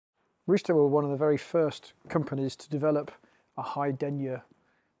Rooster were one of the very first companies to develop a high denier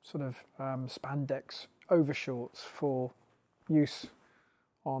sort of spandex overshorts for use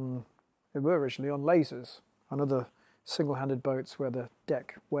on, they were originally on lasers and other single-handed boats where the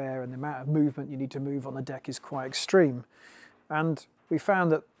deck wear and the amount of movement you need to move on the deck is quite extreme. And we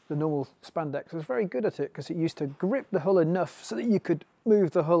found that the normal spandex was very good at it because it used to grip the hull enough so that you could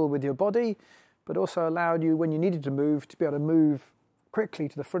move the hull with your body, but also allowed you, when you needed to be able to move quickly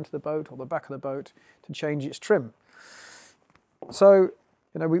to the front of the boat or the back of the boat to change its trim. So,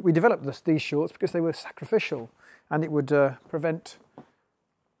 we developed these shorts because they were sacrificial, and it would prevent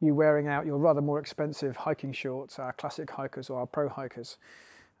you wearing out your rather more expensive hiking shorts, our classic hikers or our pro hikers.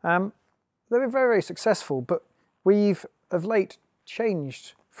 They were very, very successful, but we've of late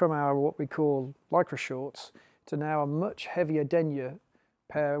changed from our what we call lycra shorts to now a much heavier denier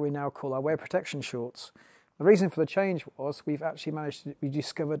pair we now call our wear protection shorts. The reason for the change was we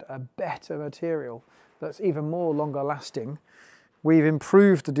discovered a better material that's even more longer lasting. We've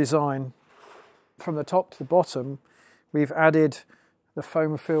improved the design from the top to the bottom. We've added the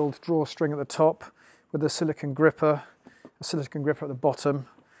foam-filled drawstring at the top with a silicone gripper at the bottom.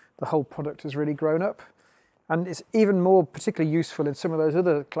 The whole product has really grown up. And it's even more particularly useful in some of those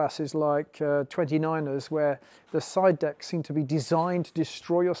other classes like 29ers, where the side decks seem to be designed to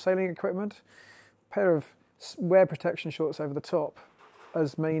destroy your sailing equipment. A pair of wear protection shorts over the top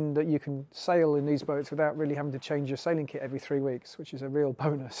has mean that you can sail in these boats without really having to change your sailing kit every 3 weeks, which is a real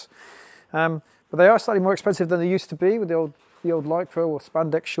bonus. But they are slightly more expensive than they used to be with the old lycra or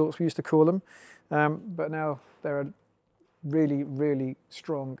spandex shorts we used to call them. But now they're really, really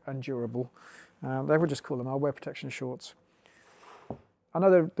strong and durable. They would just call them our wear protection shorts. I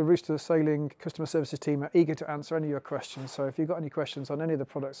know the Rooster Sailing customer services team are eager to answer any of your questions, so if you've got any questions on any of the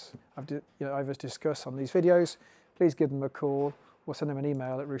products I've discussed on these videos, please give them a call or send them an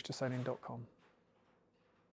email at roostersailing.com.